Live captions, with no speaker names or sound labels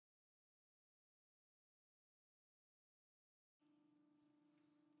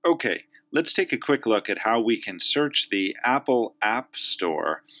Okay, let's take a quick look at how we can search the Apple App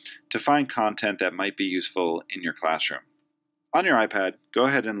Store to find content that might be useful in your classroom. On your iPad, go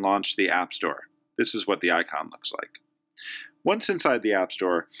ahead and launch the App Store. This is what the icon looks like. Once inside the App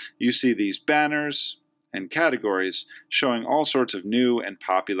Store, you see these banners and categories showing all sorts of new and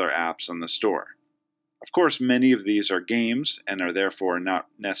popular apps on the store. Of course, many of these are games and are therefore not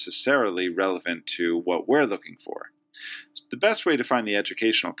necessarily relevant to what we're looking for. The best way to find the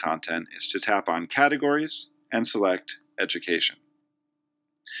educational content is to tap on Categories and select Education.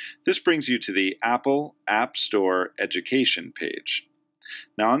 This brings you to the Apple App Store Education page.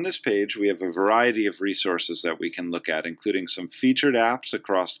 Now on this page we have a variety of resources that we can look at, including some featured apps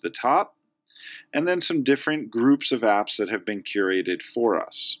across the top, and then some different groups of apps that have been curated for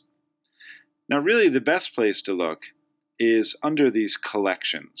us. Now really the best place to look is under these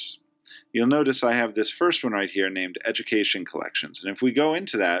collections. You'll notice I have this first one right here named Education Collections. And if we go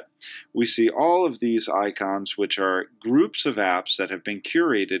into that, we see all of these icons, which are groups of apps that have been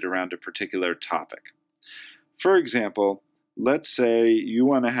curated around a particular topic. For example, let's say you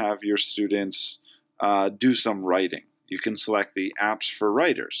want to have your students do some writing. You can select the Apps for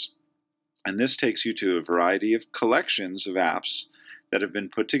Writers. And this takes you to a variety of collections of apps that have been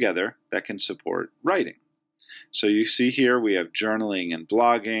put together that can support writing. So you see here we have journaling and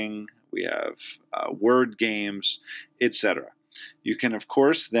blogging, we have word games, etc. You can of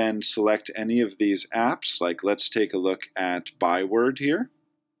course then select any of these apps, like let's take a look at Byword here.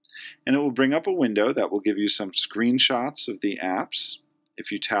 And it will bring up a window that will give you some screenshots of the apps.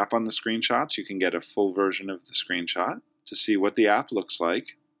 If you tap on the screenshots, you can get a full version of the screenshot to see what the app looks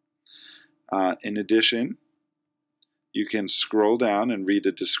like. In addition, you can scroll down and read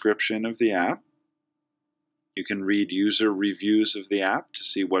a description of the app. You can read user reviews of the app to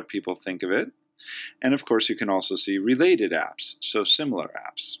see what people think of it. And of course, you can also see related apps, so similar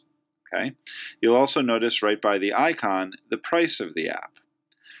apps. Okay? You'll also notice right by the icon the price of the app.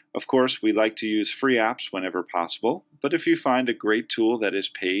 Of course, we like to use free apps whenever possible, but if you find a great tool that is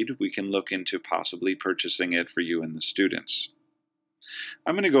paid, we can look into possibly purchasing it for you and the students.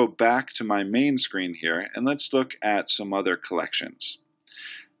 I'm going to go back to my main screen here, and let's look at some other collections.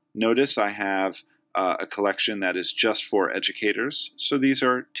 Notice I have a collection that is just for educators. So these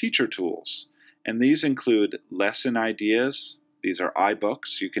are teacher tools. And these include lesson ideas. These are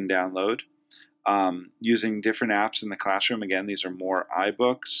iBooks you can download. Using different apps in the classroom. Again, these are more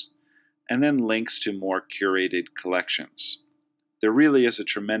iBooks. And then links to more curated collections. There really is a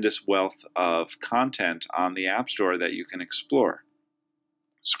tremendous wealth of content on the App Store that you can explore.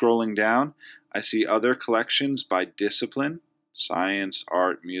 Scrolling down, I see other collections by discipline, science,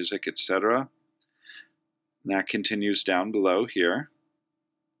 art, music, etc. And that continues down below here.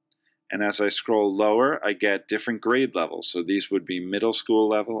 And as I scroll lower, I get different grade levels. So these would be middle school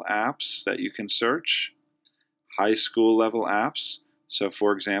level apps that you can search, high school level apps. So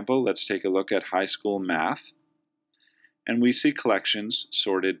for example, let's take a look at high school math. And we see collections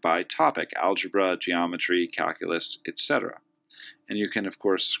sorted by topic, algebra, geometry, calculus, etc. And you can of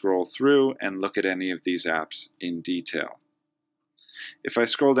course scroll through and look at any of these apps in detail. If I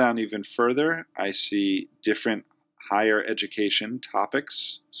scroll down even further, I see different higher education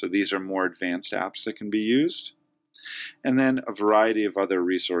topics. So these are more advanced apps that can be used. And then a variety of other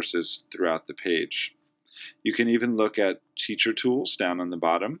resources throughout the page. You can even look at teacher tools down on the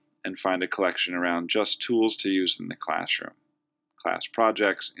bottom and find a collection around just tools to use in the classroom. Class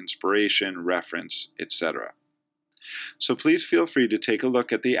projects, inspiration, reference, etc. So please feel free to take a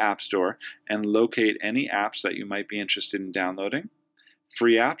look at the App Store and locate any apps that you might be interested in downloading.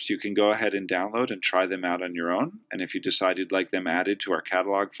 Free apps you can go ahead and download and try them out on your own. And if you decide you'd like them added to our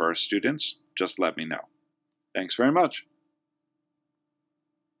catalog for our students, just let me know. Thanks very much.